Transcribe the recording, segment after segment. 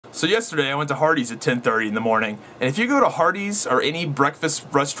So yesterday I went to Hardee's at 10:30 in the morning, and if you go to Hardee's or any breakfast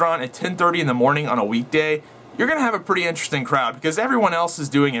restaurant at 10:30 in the morning on a weekday, you're gonna have a pretty interesting crowd because everyone else is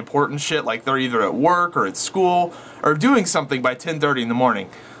doing important shit, like they're either at work or at school or doing something by 10:30 in the morning.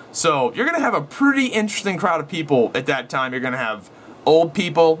 So you're gonna have a pretty interesting crowd of people at that time. You're gonna have old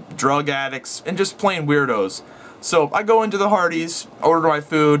people, drug addicts, and just plain weirdos. So I go into the Hardee's, order my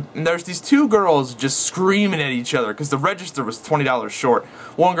food, and there's these two girls just screaming at each other because the register was $20 short.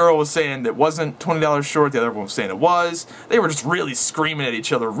 One girl was saying it wasn't $20 short, the other one was saying it was. They were just really screaming at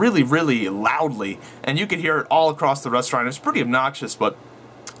each other really, really loudly, and you could hear it all across the restaurant. It was pretty obnoxious, but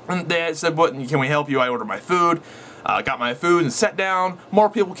they said, "What? Can we help you?" I ordered my food, got my food and sat down. More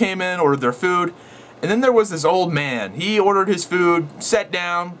people came in, ordered their food. And then there was this old man. He ordered his food, sat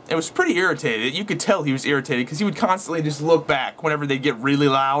down, and was pretty irritated. You could tell he was irritated because he would constantly just look back whenever they'd get really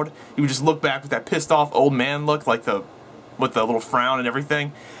loud. He would just look back with that pissed off old man look, like with the little frown and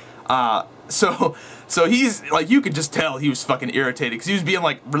everything. So he's like, you could just tell he was fucking irritated because he was being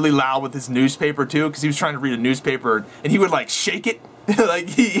like really loud with his newspaper too, because he was trying to read a newspaper and he would like shake it.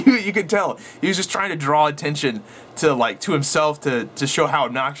 Like you could tell he was just trying to draw attention to himself to show how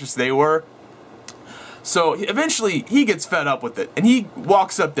obnoxious they were. So eventually he gets fed up with it and he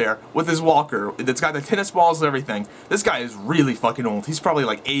walks up there with his walker that's got the tennis balls and everything. This guy is really fucking old. He's probably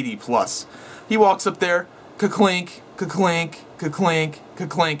like 80 plus. He walks up there, ka-clink, ka-clink, ka-clink,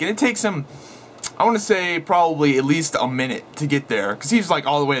 ka-clink, and it takes him, I want to say, probably at least a minute to get there because he's like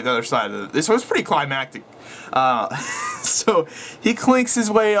all the way at the other side of it. So it's pretty climactic. So he clinks his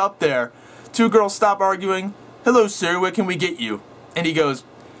way up there. Two girls stop arguing. "Hello sir, what can we get you?" And he goes,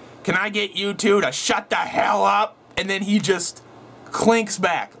 "Can I get you two to shut the hell up?" And then he just clinks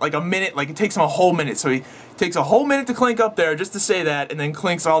back like a minute, like it takes him a whole minute. So he takes a whole minute to clink up there just to say that, and then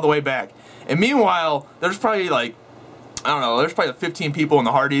clinks all the way back. And meanwhile, there's probably like, I don't know, there's probably 15 people in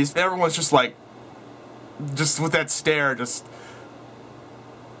the Hardee's. Everyone's just like, just with that stare, just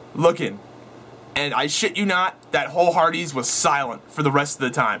looking. And I shit you not, that whole Hardee's was silent for the rest of the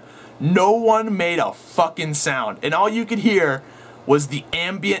time. No one made a fucking sound. And all you could hear was the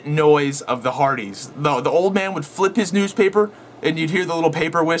ambient noise of the Hardee's. The old man would flip his newspaper, and you'd hear the little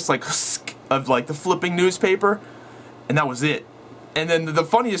paper whisk, like, of like the flipping newspaper, and that was it. And then the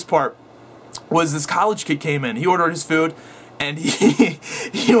funniest part was this college kid came in. He ordered his food, and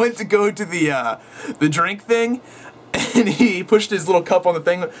he went to go to the drink thing, and he pushed his little cup on the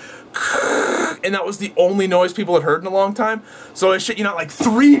thing, and that was the only noise people had heard in a long time. So I shit you not, like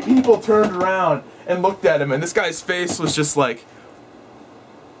 3 people turned around and looked at him, and this guy's face was just like,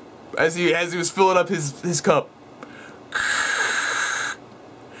 as he was filling up his cup.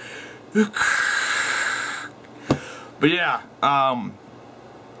 But yeah,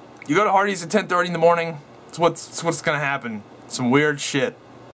 you go to Hardee's at 10:30 in the morning. It's what's gonna happen. Some weird shit.